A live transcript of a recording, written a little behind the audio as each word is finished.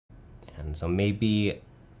And so maybe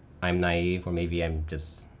I'm naive, or maybe I'm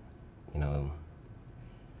just, you know,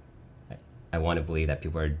 I want to believe that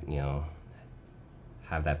people are, you know,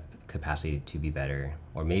 have that capacity to be better.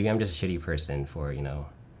 Or maybe I'm just a shitty person for, you know,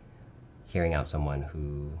 hearing out someone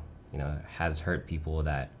who, you know, has hurt people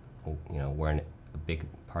that, you know, weren't a big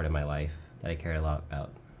part of my life that I cared a lot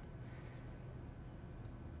about.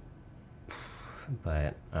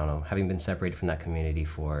 But I don't know, having been separated from that community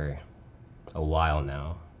for a while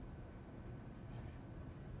now,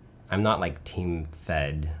 I'm not like team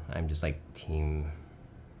fed. I'm just like team,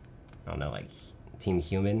 I don't know, like team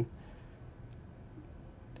human.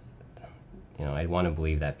 You know, I want to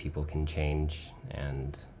believe that people can change,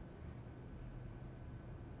 and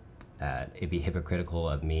that it'd be hypocritical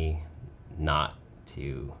of me not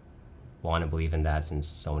to want to believe in that, since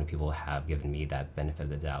so many people have given me that benefit of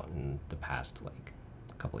the doubt in the past like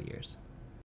couple of years.